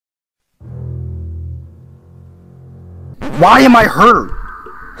Why am I hurt?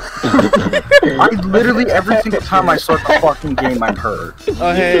 I literally every single time I start the fucking game, I'm hurt.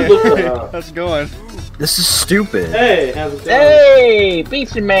 Oh hey, how's it going? This is stupid. Hey, how's it going? Hey,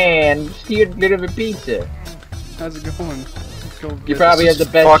 pizza man, just here to deliver pizza. How's it going? Let's go You probably have the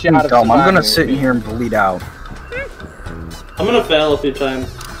best Fucking shot of dumb. I'm gonna surviving. sit in here and bleed out. I'm gonna fail a few times.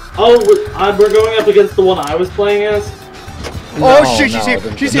 Oh, we're going up against the one I was playing as? Oh shit, she's here!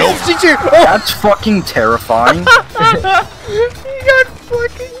 She's here! She's here! Oh! That's fucking terrifying. You got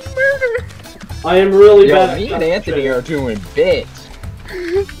fucking murdered! I am really Yo, bad at me and shot Anthony training. are doing bits.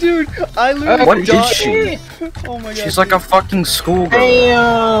 Dude, I literally What is died. she? Oh my god. She's like a fucking schoolgirl.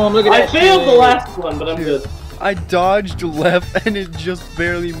 Damn, look at I that failed the shit. last one, but I'm good. I dodged left and it just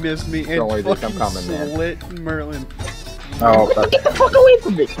barely missed me and Don't worry, bitch, I'm fucking coming, man. slit Merlin. Oh, Get the fuck away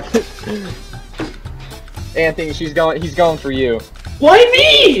from me! Anthony, he's going for you. Oh Why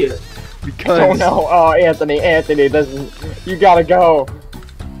me? Because Oh no, oh Anthony, you gotta go.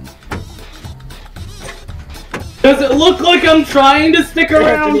 Does it look like I'm trying to stick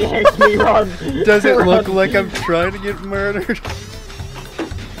around? Anthony, run. does it look like I'm trying to get murdered? Don't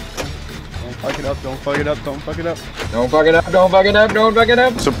fuck it up, don't fuck it up, don't fuck it up. Don't fuck it up, don't fuck it up, don't fuck it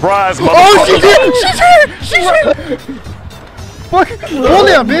up. Surprise, Oh, motherfucker! she's here! She's here! Fuck! Hold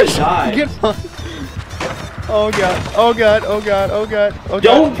down, bitch! Die. Get on. Oh god, oh god, oh god, oh god, oh god.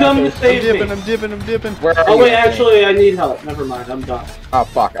 Don't come to save me. I'm dipping. Where are Oh you, wait, Anthony? actually, I need help. Never mind, I'm done. Oh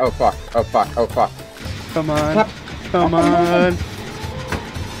fuck, oh fuck, oh fuck, oh fuck. Come on. Come on.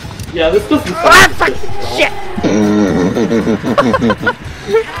 Yeah, this doesn't sound fuck, shit!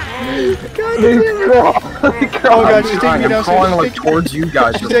 Oh god, she's taking me I'm downstairs. crawling like towards you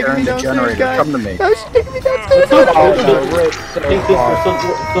guys, She's taking repairing me the downstairs, generator. guys. Come to me. Oh, she's taking me downstairs. Oh, I think this is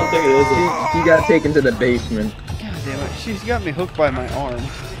something it isn't. He got taken to the basement. God damn it, she's got me hooked by my arm.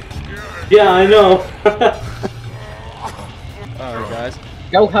 Yeah, I know. Alright guys.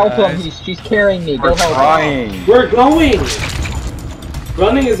 Go help him, Guys. she's carrying me, We're go help him. trying. We're going!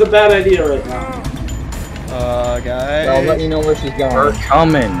 Running is a bad idea right now. Guys. I'll let you know where she's We're going.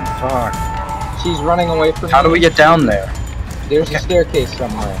 coming. Fuck. She's running away from me. How do we get down there? There's a staircase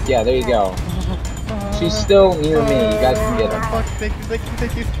somewhere. Yeah, there you go. She's still near me, you guys can get her. Fuck, thank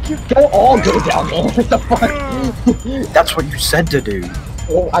you. Don't all go down there, what the fuck? That's what you said to do.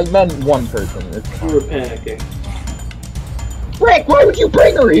 Well, I meant one person. It's We were panicking. Rick, why would you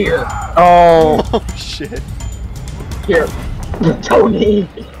bring her here? Oh. Oh shit. Here. Tony.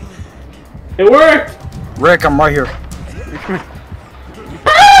 It worked! Rick, I'm right here.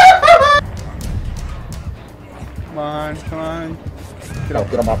 Come on. Get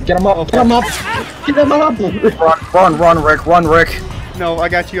him up, get him up, get him up! Get him up! Run, Rick. No, I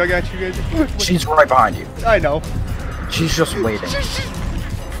got you guys. She's right behind you. I know. She's just waiting.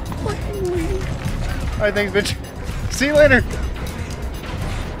 Alright, thanks, bitch. See you later.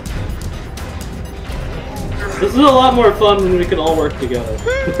 This is a lot more fun when we can all work together.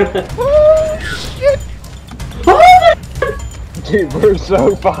 Oh shit. Dude, we're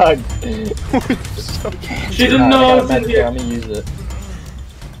so fucked. She didn't know I was in Let here. me use it.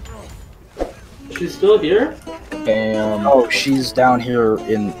 She's still here? Bam. Oh, she's down here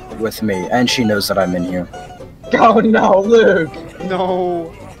with me, and she knows that I'm in here. Oh no, Luke!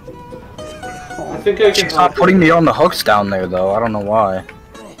 No. I think I can She's not putting me on the hooks down there, though. I don't know why.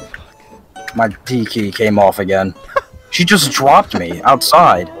 My D key came off again. She just dropped me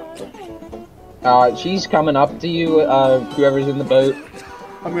outside. She's coming up to you, whoever's in the boat.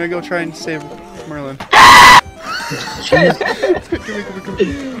 I'm gonna go try and save Merlin. She's... Come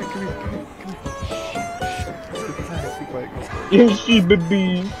here. Be quiet. Yes, she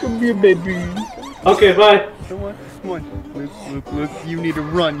baby. Come here, baby. Okay, bye. Come on. Luke, you need to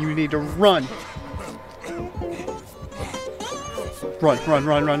run. Run.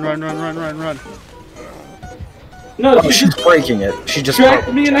 No, Oh, she's breaking it. She just...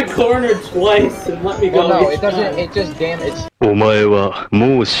 tracked me in a corner twice and let me go. Well, no, each it doesn't. time. It just it's お前は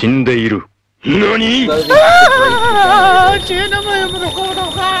もう死んでいる。何？ slowly to break the generator.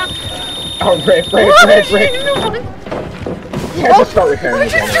 Oh, Rick. Yeah, just start repairing the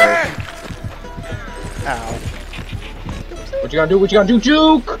generator. Ow. What you gonna do?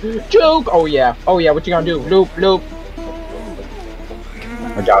 Juke! Oh yeah, what you gonna do? Loop.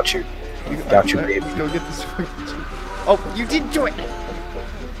 I got you. Got you, baby. Go get this. Oh, you did do it.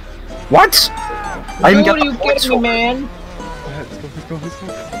 What? I didn't get What are you the points getting me, for it. man? Let's go.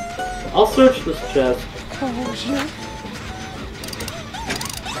 I'll search this chest. Oh shit.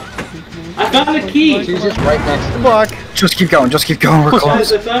 I found a key! She's just right next to me. Fuck. Just keep going. We're Guys,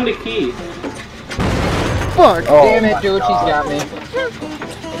 close. I found a key. Fuck. Oh, Damn it, my dude, God. she's got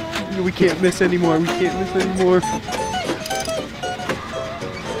me. We can't miss anymore.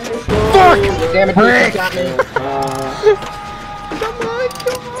 Fuck! Damn it, Rick! you got me. Come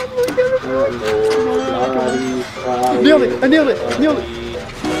on, look at it. Nailed it, I nailed it, nailed it.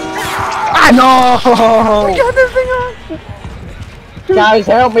 Ah, no! I got this thing on. Guys,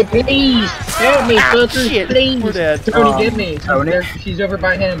 help me, please! Help me, fuckers, shit. please! We're dead. Tony, get me. Tony? She's over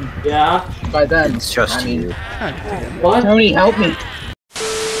by him. Yeah? By them. It's just I mean, you. God damn it. What? Tony, help me.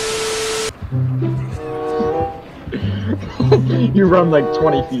 You run like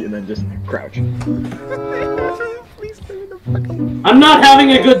 20 feet and then just crouch. Please turn the fuck on. I'm not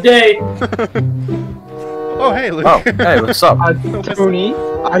having a good day. Oh, hey, look. Oh, hey, what's up? Tony,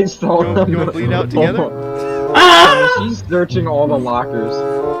 I saw You them. wanna bleed out together? Ah! She's searching all the lockers.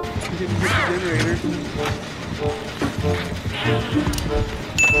 You didn't get the generator.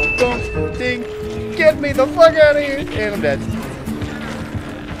 Boom, ding. Get me the fuck out of here. And I'm dead.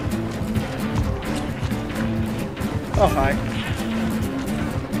 Oh, hi.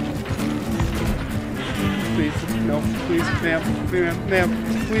 Please, no, please, ma'am,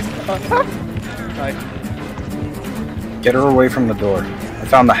 please. Hi. Get her away from the door. I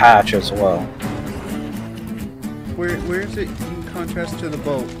found the hatch as well. Where is it in contrast to the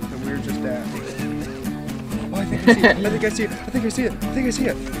boat that we were just at? Oh, I think I see it. I think I see it. I think I see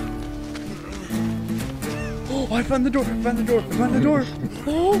it. Oh, I found the door. I found the door. I found the door.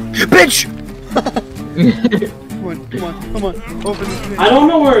 Oh, Bitch! come on, come on, come on. Open this thing. I don't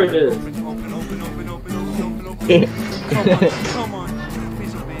know where it is. Open. Come on.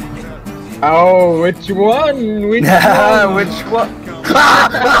 Please open it. Oh, which one? Which one? Which one?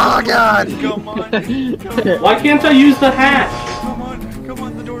 Oh, God! Come on. Why can't I use the hatch? Come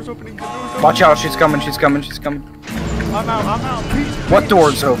on, the door's opening. The door's opening. Watch out, she's coming. I'm out, please. What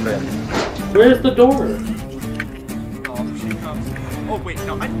door's open? Where's the door? Oh, she comes. Oh, wait,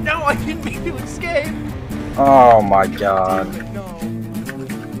 no, I didn't mean to escape. Oh my God. No.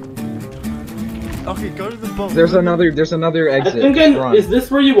 Okay, go to the boat. There's another I exit. think Run. is this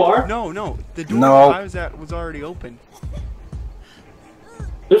where you are? No, the door No. I was at was already open.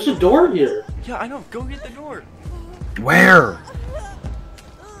 There's a door here. Yeah, I know. Go get the door. Where?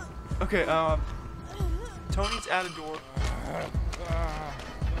 Okay, Tony's at a door.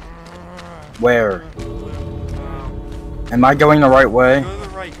 Where? Am I going the right way? Go to the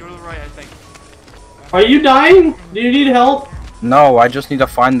right, I think. Are you dying? Do you need help? No, I just need to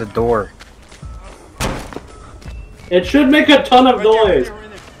find the door. It should make a ton of Right there, noise. right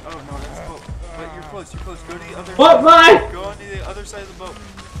there. Oh, no, that's the boat. But you're close. Go to the other What? side. Bye! Go on to the other side of the boat.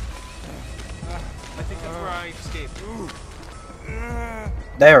 I think that's where I escaped. Ooh.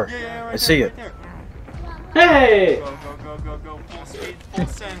 There. Yeah, right I see there, it. right Hey! there. Go. Full speed, full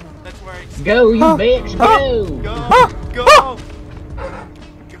send. That's where I escaped. Go, you bitch, go! Go!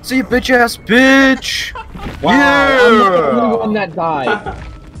 See you, bitch ass bitch! Wow, I'm the only Yeah! one that died.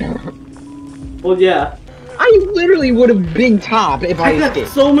 Well, yeah. I literally would have been top if I I got escaped.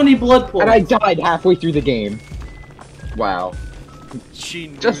 so many blood points. And I died halfway through the game. Wow. She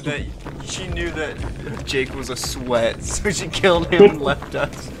knew Just- that Jake was a sweat, so she killed him and left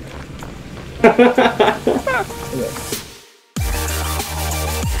us.